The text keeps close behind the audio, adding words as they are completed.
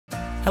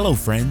Hello,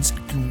 friends,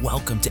 and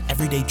welcome to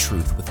Everyday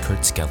Truth with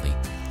Kurt Skelly.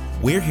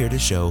 We're here to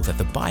show that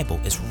the Bible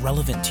is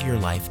relevant to your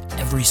life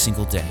every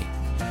single day.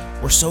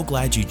 We're so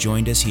glad you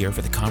joined us here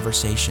for the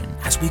conversation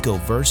as we go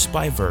verse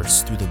by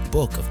verse through the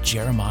book of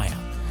Jeremiah.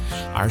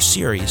 Our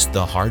series,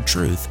 The Hard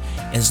Truth,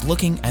 is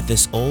looking at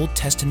this Old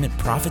Testament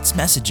prophet's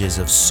messages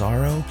of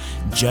sorrow,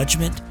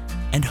 judgment,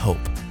 and hope.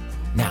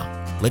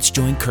 Now, let's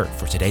join Kurt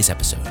for today's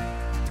episode.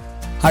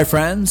 Hi,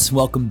 friends.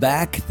 Welcome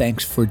back.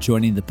 Thanks for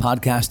joining the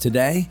podcast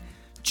today.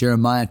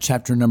 Jeremiah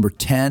chapter number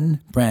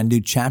 10, brand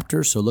new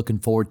chapter, so looking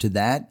forward to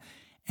that.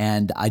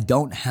 And I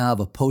don't have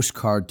a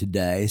postcard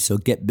today, so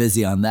get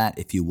busy on that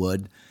if you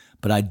would.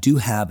 But I do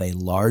have a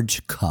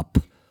large cup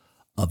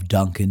of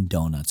Dunkin'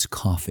 Donuts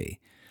coffee.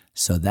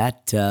 So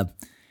that,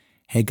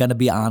 hey, gotta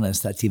be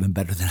honest, that's even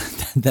better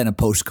than a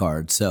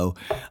postcard. So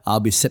I'll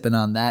be sipping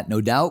on that,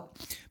 no doubt.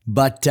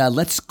 But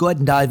let's go ahead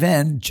and dive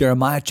in.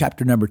 Jeremiah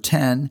chapter number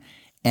 10,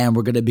 and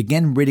we're going to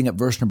begin reading at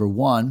verse number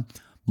 1.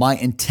 My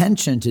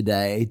intention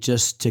today,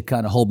 just to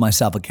kind of hold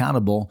myself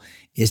accountable,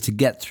 is to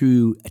get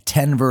through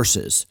 10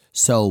 verses.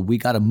 So we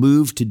got to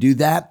move to do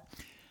that.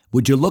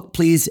 Would you look,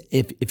 please,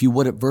 if you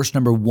would, at verse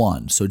number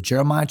 1. So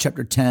Jeremiah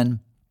chapter 10,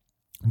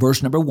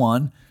 verse number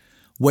 1,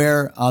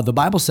 where the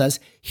Bible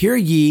says, "Hear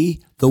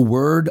ye the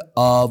word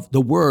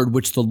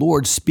which the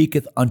Lord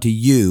speaketh unto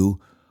you,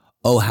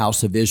 O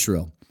house of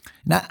Israel."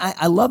 Now,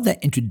 I love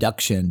that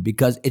introduction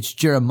because it's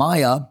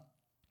Jeremiah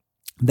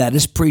that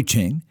is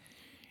preaching.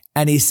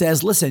 And he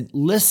says,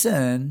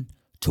 listen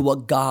to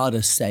what God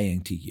is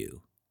saying to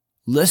you.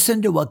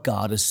 Listen to what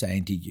God is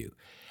saying to you.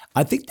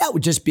 I think that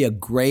would just be a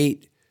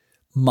great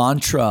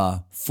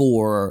mantra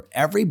for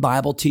every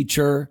Bible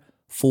teacher,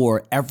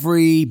 for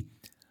every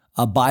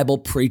Bible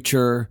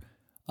preacher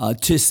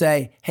to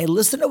say, hey,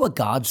 listen to what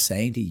God's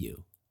saying to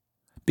you.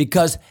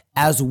 Because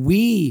as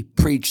we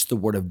preach the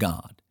word of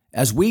God,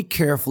 as we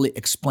carefully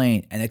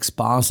explain and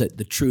exposit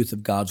the truth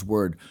of God's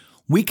word,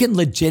 we can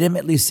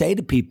legitimately say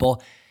to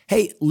people,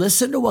 hey,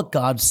 listen to what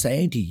God's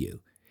saying to you.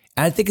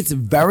 And I think it's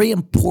very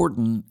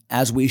important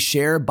as we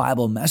share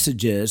Bible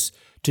messages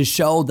to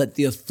show that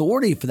the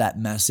authority for that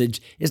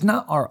message is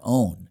not our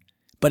own,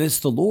 but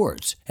it's the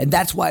Lord's. And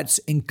that's why it's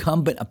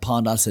incumbent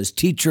upon us as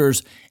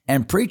teachers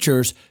and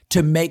preachers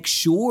to make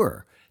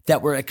sure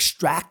that we're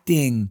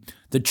extracting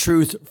the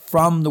truth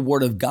from the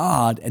Word of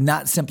God and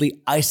not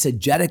simply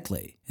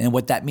eisegetically. And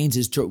what that means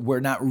is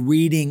we're not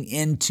reading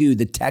into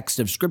the text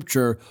of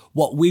Scripture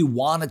what we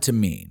want it to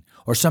mean,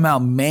 or somehow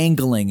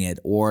mangling it,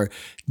 or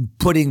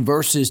putting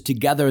verses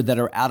together that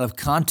are out of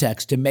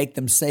context to make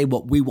them say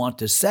what we want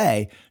to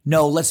say.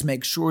 No, let's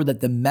make sure that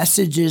the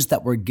messages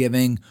that we're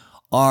giving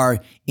are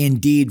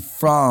indeed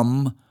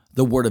from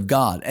the Word of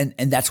God. And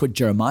that's what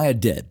Jeremiah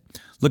did.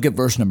 Look at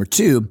verse number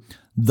 2.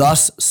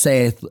 "Thus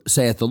saith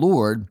the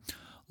Lord,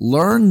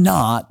 learn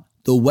not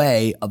the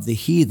way of the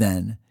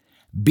heathen.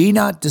 Be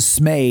not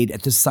dismayed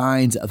at the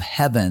signs of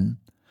heaven,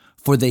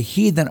 for the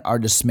heathen are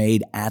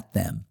dismayed at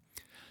them."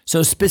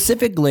 So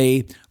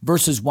specifically,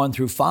 verses 1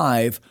 through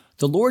 5,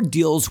 the Lord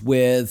deals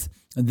with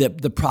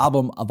the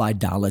problem of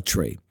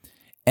idolatry.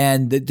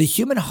 And the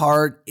human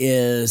heart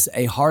is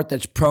a heart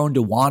that's prone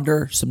to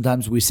wander.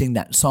 Sometimes we sing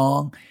that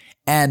song.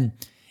 And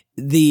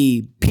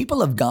the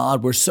people of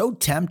God were so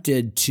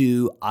tempted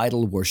to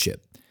idol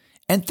worship.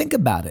 And think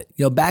about it.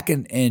 You know, back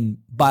in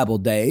Bible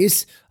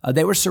days,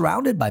 they were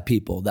surrounded by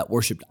people that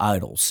worshiped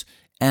idols.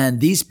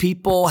 And these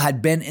people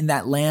had been in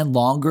that land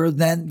longer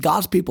than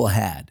God's people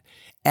had.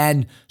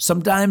 And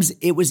sometimes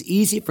it was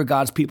easy for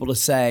God's people to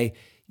say,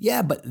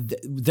 yeah, but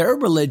their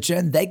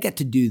religion, they get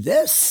to do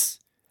this.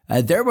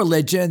 Their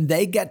religion,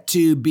 they get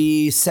to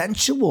be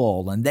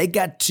sensual and they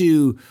get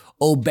to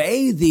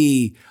obey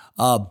the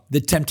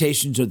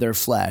temptations of their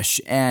flesh.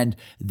 And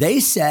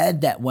they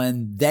said that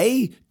when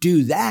they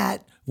do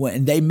that,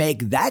 when they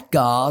make that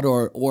God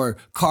or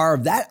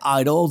carve that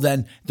idol,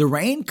 then the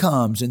rain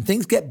comes and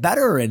things get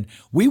better. And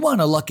we want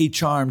a lucky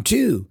charm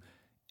too.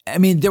 I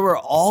mean, there were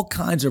all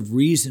kinds of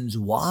reasons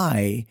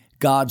why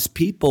God's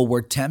people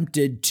were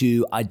tempted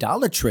to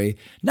idolatry,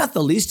 not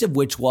the least of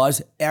which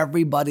was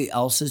everybody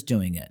else is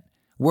doing it.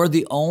 We're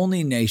the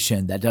only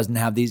nation that doesn't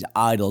have these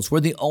idols.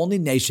 We're the only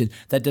nation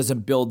that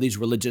doesn't build these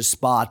religious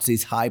spots,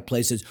 these high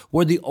places.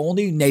 We're the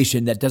only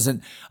nation that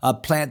doesn't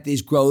plant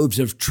these groves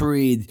of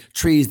trees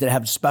that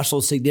have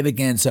special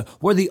significance.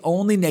 We're the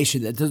only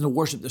nation that doesn't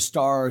worship the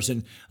stars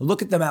and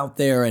look at them out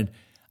there. And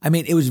I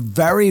mean, it was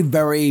very,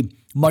 very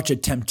much a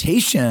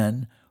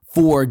temptation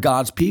for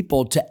God's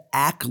people to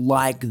act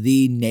like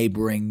the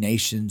neighboring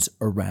nations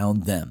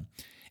around them.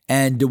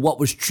 And what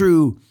was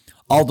true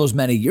all those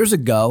many years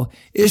ago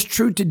is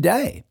true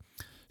today.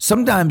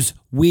 Sometimes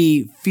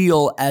we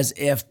feel as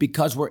if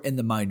because we're in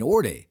the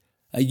minority,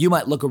 you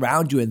might look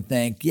around you and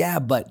think, yeah,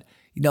 but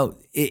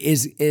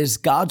is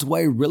God's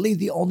way really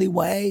the only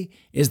way?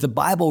 Is the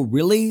Bible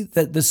really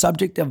the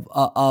subject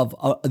of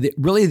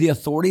really the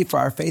authority for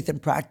our faith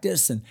and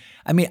practice? And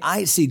I mean,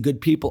 I see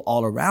good people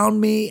all around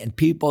me, and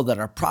people that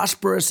are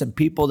prosperous, and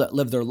people that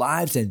live their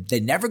lives, and they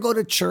never go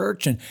to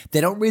church, and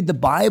they don't read the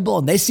Bible,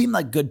 and they seem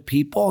like good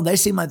people, and they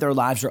seem like their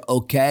lives are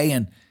okay.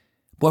 And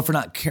boy, if we're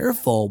not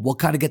careful, we'll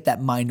kind of get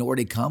that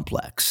minority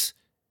complex.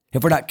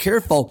 If we're not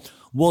careful,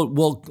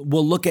 we'll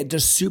look at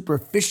just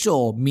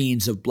superficial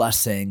means of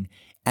blessing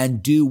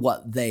and do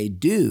what they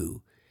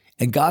do.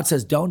 And God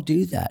says, don't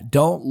do that.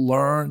 Don't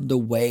learn the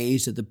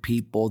ways of the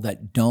people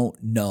that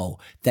don't know,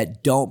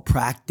 that don't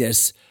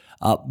practice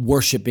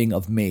worshiping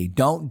of me.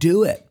 Don't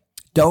do it.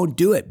 Don't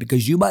do it,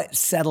 because you might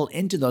settle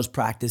into those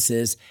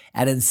practices,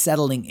 and in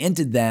settling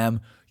into them,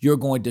 you're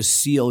going to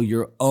seal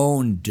your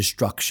own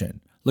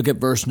destruction. Look at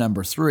verse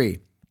number 3.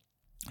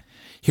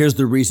 Here's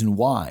the reason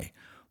why.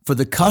 For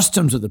the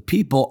customs of the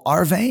people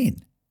are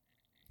vain.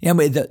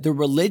 The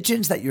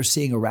religions that you're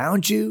seeing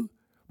around you,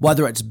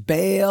 whether it's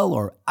Baal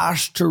or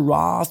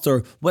Ashtaroth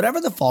or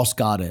whatever the false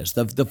god is,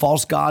 the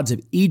false gods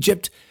of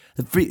Egypt,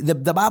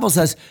 the Bible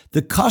says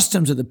the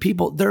customs of the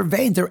people, they're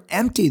vain, they're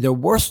empty, they're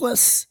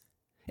worthless.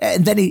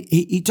 And then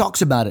he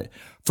talks about it.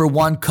 For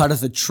one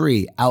cutteth a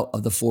tree out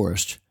of the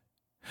forest,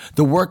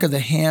 the work of the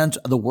hands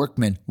of the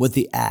workmen with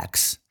the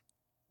axe.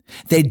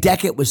 They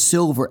deck it with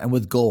silver and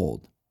with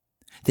gold.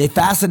 They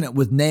fasten it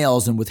with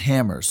nails and with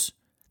hammers,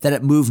 that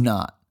it move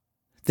not.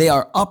 They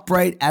are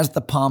upright as the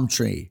palm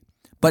tree,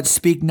 but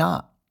speak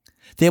not.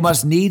 They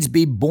must needs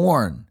be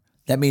borne.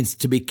 That means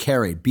to be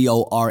carried,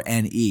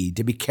 B-O-R-N-E,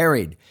 to be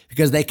carried,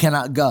 because they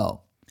cannot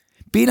go.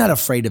 Be not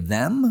afraid of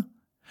them,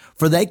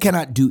 for they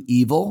cannot do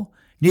evil,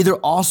 neither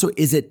also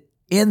is it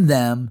in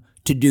them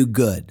to do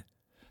good.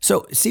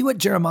 So see what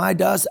Jeremiah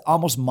does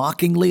almost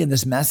mockingly in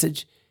this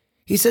message?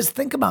 He says,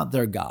 think about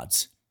their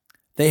gods.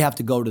 They have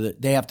to go to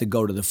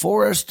the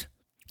forest.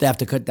 They have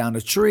to cut down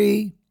a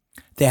tree.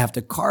 They have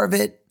to carve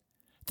it.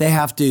 They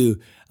have to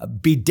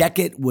bedeck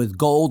it with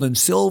gold and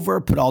silver,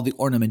 put all the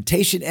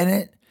ornamentation in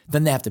it.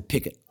 Then they have to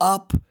pick it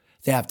up.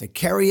 They have to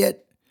carry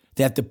it.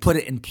 They have to put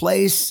it in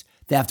place.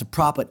 They have to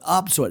prop it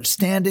up so it's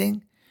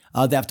standing.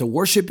 They have to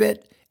worship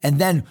it. And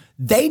then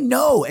they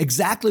know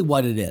exactly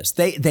what it is.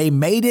 They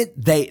made it,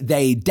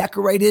 they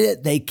decorated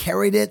it, they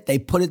carried it, they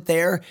put it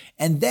there,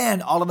 and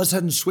then all of a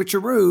sudden,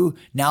 switcheroo,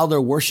 now they're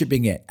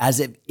worshiping it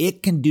as if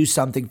it can do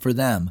something for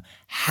them.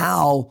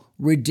 How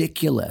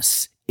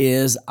ridiculous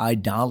is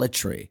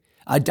idolatry?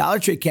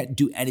 Idolatry can't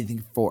do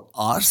anything for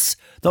us.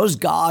 Those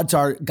gods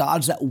are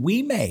gods that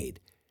we made.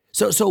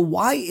 So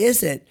why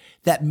is it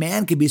that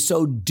man can be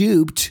so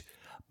duped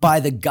by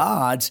the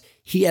gods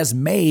he has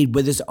made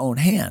with his own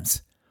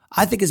hands?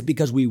 I think it's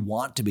because we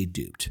want to be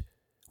duped.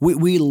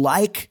 We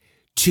like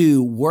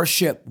to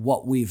worship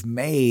what we've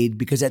made,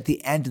 because at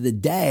the end of the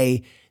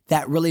day,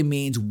 that really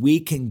means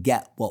we can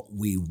get what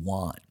we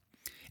want.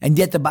 And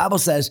yet the Bible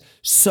says,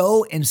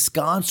 so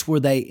ensconced were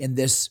they in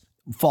this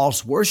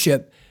false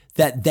worship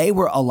that they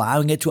were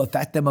allowing it to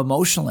affect them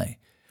emotionally.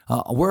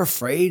 We're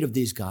afraid of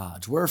these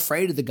gods. We're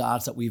afraid of the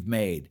gods that we've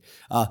made.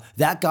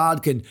 That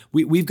God can,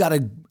 we've got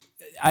to,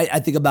 I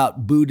think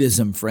about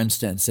Buddhism, for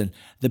instance, and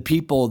the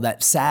people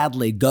that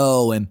sadly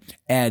go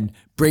and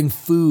bring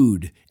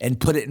food and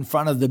put it in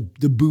front of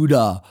the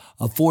Buddha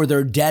for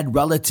their dead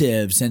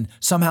relatives, and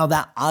somehow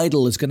that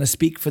idol is going to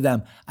speak for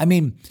them. I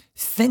mean,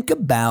 think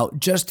about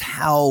just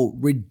how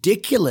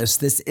ridiculous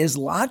this is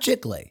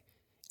logically.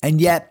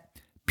 And yet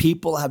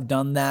people have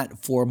done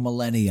that for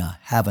millennia,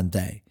 haven't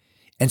they?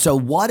 And so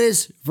what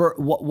is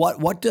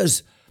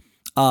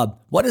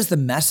the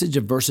message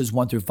of verses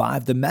 1 through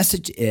 5? The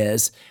message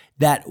is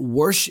that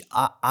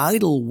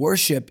idol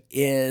worship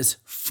is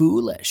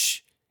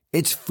foolish.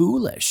 It's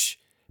foolish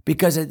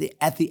because at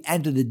the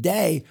end of the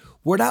day,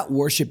 we're not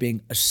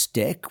worshiping a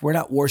stick. We're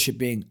not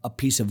worshiping a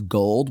piece of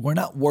gold. We're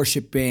not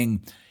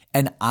worshiping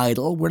an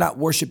idol. We're not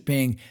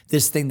worshiping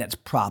this thing that's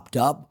propped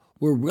up.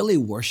 We're really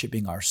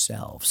worshiping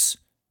ourselves,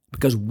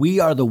 because we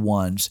are the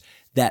ones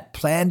that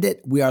planned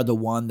it. We are the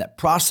one that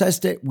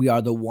processed it. We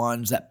are the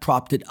ones that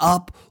propped it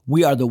up.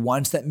 We are the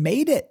ones that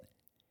made it.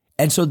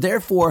 And so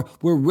therefore,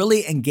 we're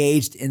really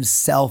engaged in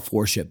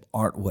self-worship,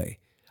 aren't we?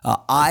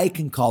 I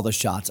can call the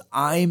shots.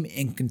 I'm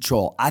in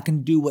control. I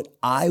can do what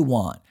I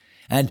want.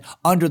 And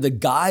under the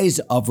guise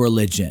of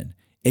religion,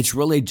 it's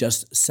really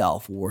just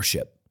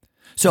self-worship.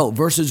 So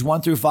verses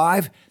 1 through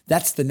 5,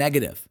 that's the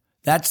negative.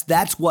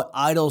 That's what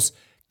idols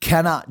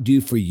cannot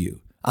do for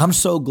you. I'm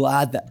so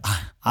glad that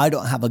I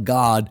don't have a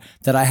God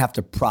that I have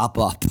to prop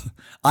up.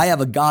 I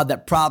have a God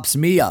that props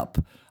me up.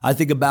 I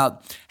think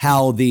about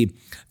how the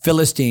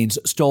Philistines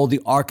stole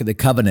the Ark of the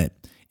Covenant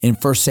in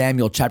 1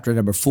 Samuel chapter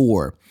number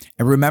 4.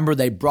 And remember,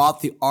 they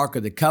brought the Ark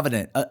of the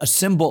Covenant, a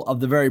symbol of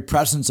the very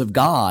presence of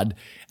God,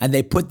 and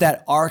they put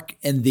that Ark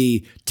in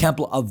the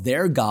temple of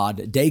their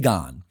god,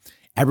 Dagon.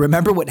 And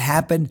remember what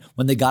happened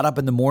when they got up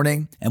in the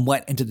morning and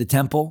went into the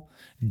temple?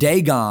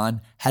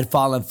 Dagon had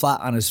fallen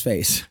flat on his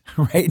face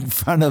right in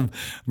front of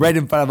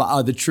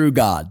the true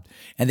God.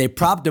 And they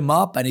propped him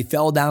up and he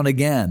fell down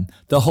again.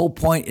 The whole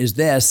point is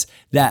this,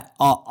 that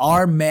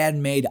our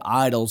man-made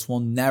idols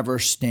will never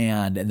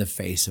stand in the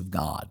face of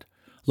God.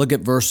 Look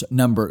at verse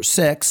number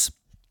 6.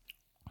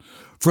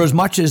 For as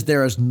much as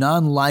there is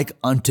none like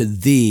unto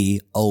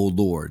thee, O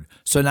Lord.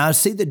 So now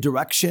see the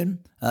direction,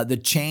 the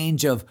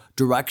change of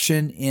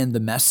direction in the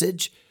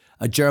message.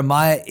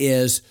 Jeremiah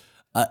is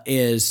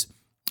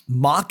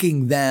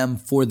mocking them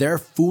for their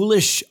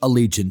foolish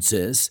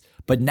allegiances,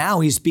 but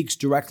now he speaks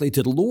directly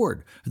to the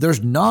Lord.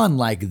 There's none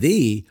like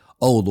thee,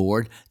 O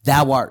Lord.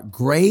 Thou art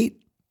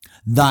great.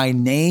 Thy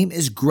name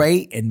is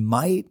great in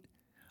might.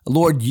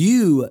 Lord,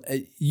 you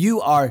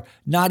are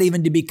not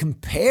even to be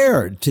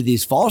compared to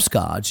these false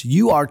gods.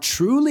 You are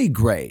truly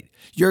great.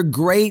 You're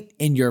great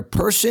in your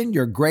person.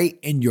 You're great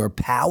in your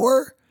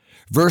power.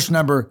 Verse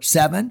number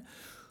 7,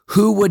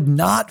 who would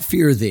not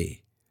fear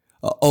thee,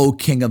 O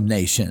King of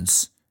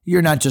nations?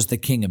 You're not just the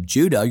King of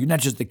Judah. You're not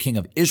just the King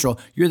of Israel.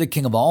 You're the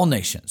King of all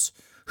nations.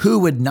 Who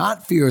would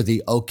not fear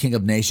thee, O King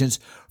of nations?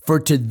 For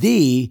to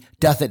thee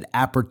doth it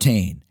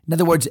appertain. In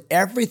other words,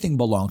 everything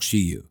belongs to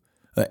you.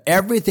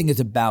 Everything is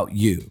about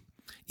you,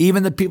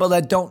 even the people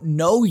that don't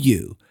know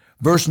you.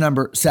 Verse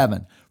number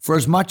 7, for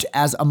as much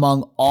as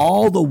among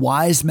all the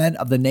wise men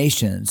of the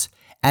nations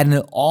and in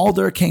all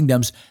their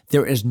kingdoms,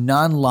 there is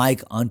none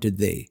like unto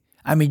thee.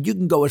 I mean, you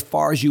can go as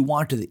far as you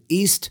want to the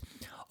east,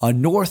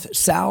 north,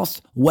 south,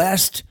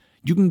 west.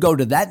 You can go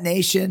to that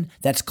nation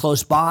that's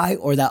close by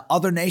or that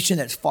other nation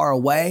that's far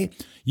away.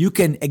 You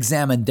can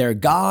examine their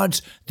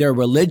gods, their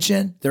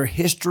religion, their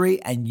history,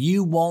 and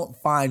you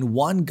won't find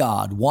one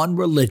God, one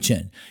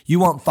religion. You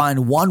won't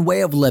find one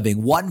way of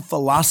living, one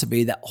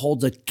philosophy that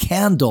holds a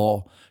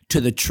candle to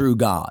the true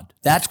God.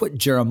 That's what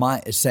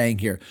Jeremiah is saying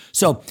here.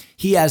 So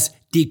he has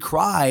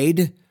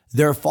decried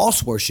their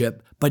false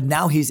worship, but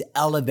now he's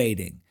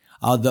elevating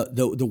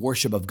the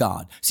worship of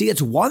God. See,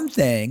 it's one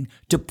thing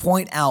to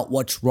point out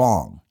what's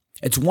wrong.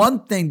 It's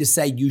one thing to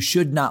say you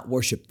should not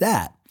worship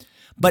that.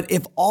 But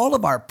if all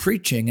of our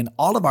preaching and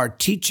all of our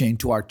teaching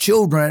to our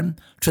children,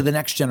 to the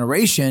next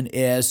generation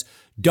is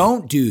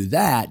don't do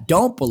that,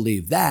 don't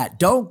believe that,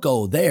 don't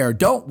go there,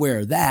 don't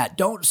wear that,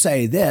 don't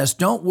say this,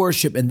 don't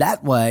worship in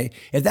that way,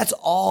 if that's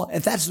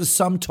the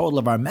sum total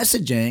of our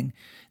messaging,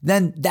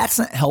 then that's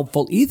not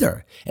helpful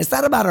either. It's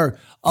not a matter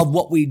of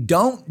what we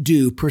don't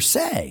do per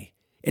se.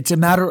 It's a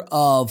matter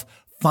of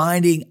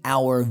finding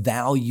our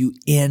value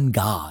in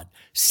God,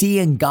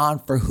 seeing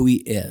God for who he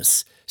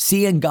is,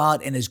 seeing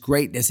God in his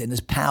greatness, in his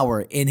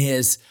power, in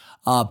his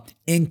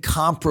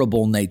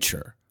incomparable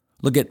nature.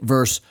 Look at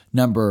verse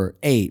number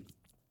 8.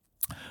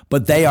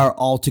 But they are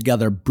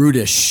altogether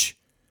brutish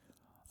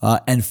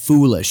and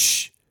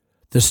foolish.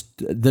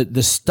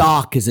 The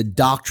stock is a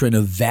doctrine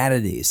of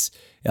vanities.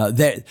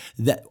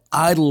 That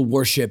idol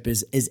worship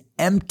is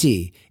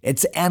empty.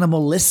 It's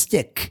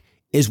animalistic,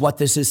 is what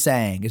this is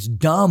saying. It's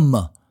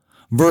dumb.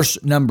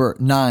 Verse number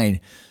 9,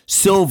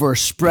 silver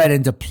spread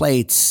into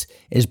plates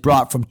is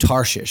brought from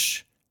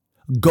Tarshish,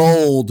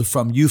 gold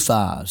from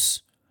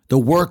Uphaz, the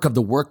work of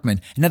the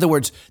workman. In other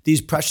words,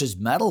 these precious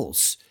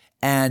metals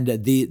and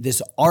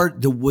this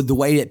art, the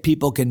way that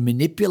people can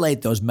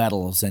manipulate those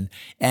metals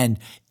and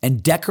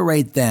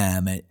decorate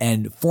them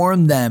and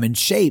form them in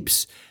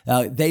shapes.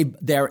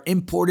 They're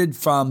imported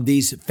from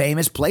these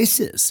famous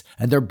places,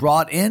 and they're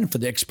brought in for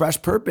the express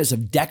purpose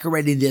of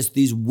decorating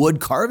these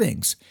wood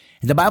carvings.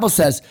 And the Bible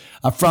says,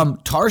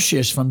 from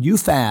Tarshish, from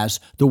Uphaz,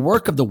 the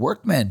work of the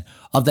workmen,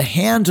 of the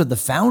hands of the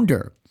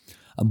founder,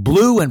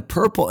 blue and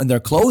purple in their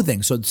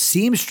clothing. So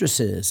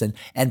seamstresses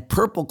and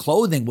purple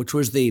clothing, which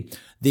was the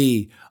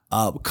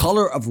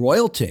color of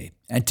royalty.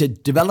 And to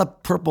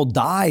develop purple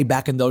dye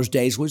back in those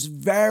days was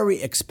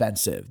very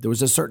expensive. There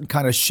was a certain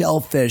kind of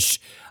shellfish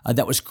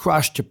that was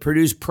crushed to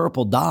produce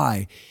purple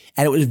dye.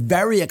 And it was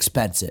very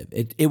expensive.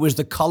 It was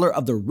the color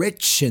of the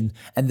rich and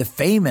the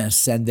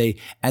famous and the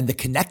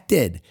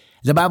connected.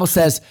 The Bible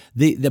says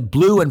the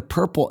blue and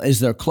purple is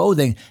their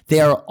clothing.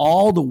 They are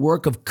all the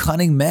work of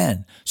cunning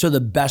men. So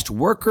the best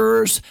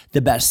workers,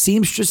 the best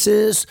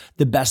seamstresses,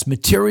 the best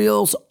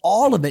materials,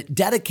 all of it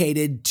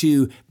dedicated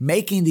to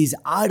making these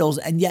idols,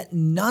 and yet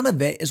none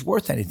of it is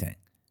worth anything.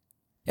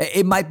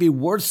 It might be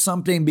worth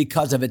something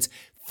because of its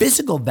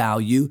physical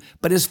value,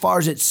 but as far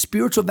as its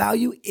spiritual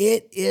value,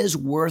 it is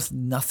worth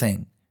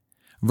nothing.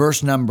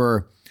 Verse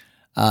number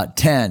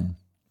 10.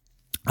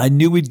 I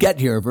knew we'd get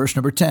here. Verse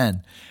number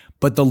 10.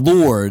 But the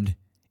Lord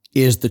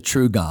is the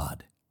true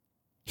God.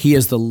 He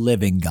is the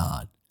living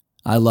God.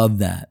 I love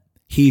that.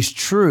 He's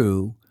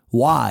true.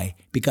 Why?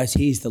 Because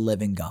he's the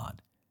living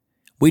God.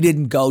 We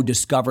didn't go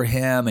discover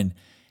him and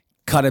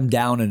cut him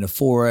down in a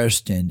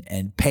forest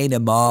and paint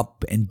him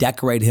up and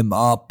decorate him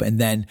up and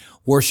then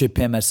worship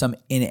him as some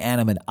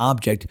inanimate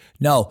object.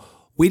 No,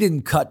 we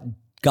didn't cut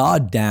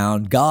God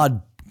down.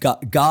 God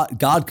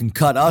can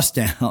cut us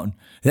down.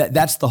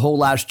 That's the whole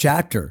last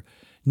chapter.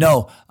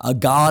 No,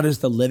 God is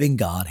the living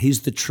God.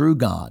 He's the true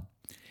God.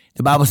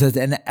 The Bible says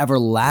an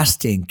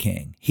everlasting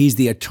king. He's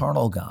the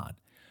eternal God,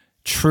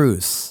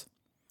 truth,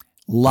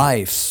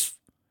 life,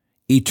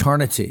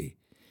 eternity.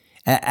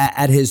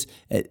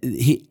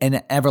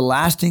 An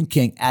everlasting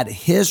king, at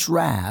his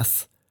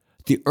wrath,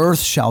 the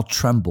earth shall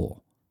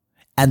tremble,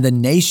 and the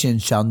nation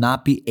shall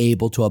not be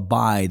able to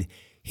abide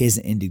his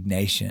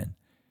indignation.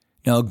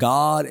 Now,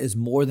 God is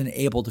more than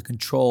able to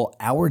control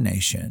our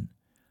nation.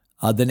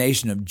 The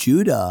nation of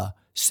Judah,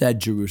 said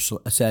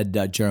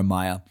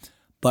Jeremiah,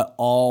 but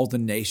all the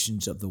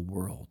nations of the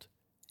world.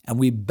 And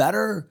we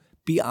better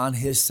be on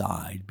his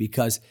side,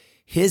 because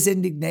his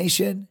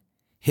indignation,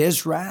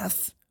 his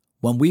wrath,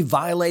 when we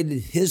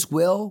violated his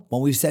will,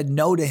 when we said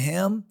no to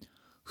him,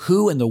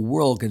 who in the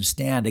world can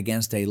stand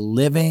against a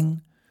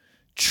living,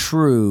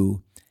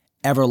 true,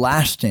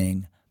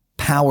 everlasting,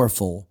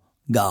 powerful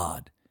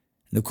God?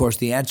 And of course,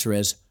 the answer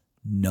is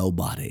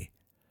nobody.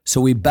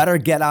 So we better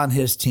get on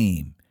his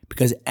team,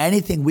 because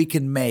anything we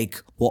can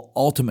make will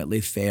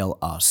ultimately fail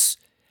us.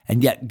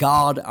 And yet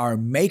God, our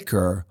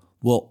maker,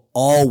 will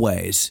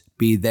always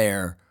be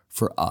there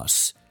for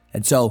us.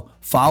 And so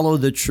follow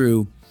the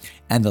true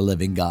and the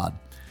living God.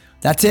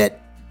 That's it.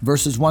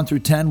 Verses 1 through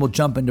 10. We'll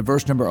jump into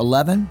verse number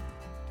 11.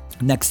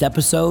 Next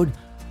episode.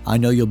 I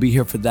know you'll be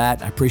here for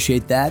that. I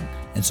appreciate that.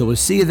 And so we'll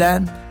see you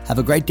then. Have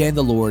a great day in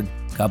the Lord.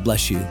 God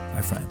bless you,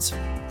 my friends.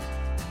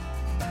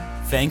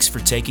 Thanks for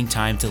taking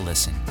time to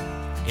listen.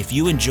 If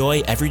you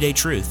enjoy Everyday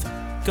Truth,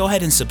 go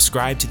ahead and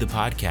subscribe to the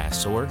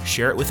podcast or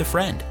share it with a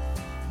friend.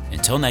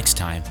 Until next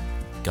time,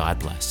 God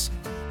bless.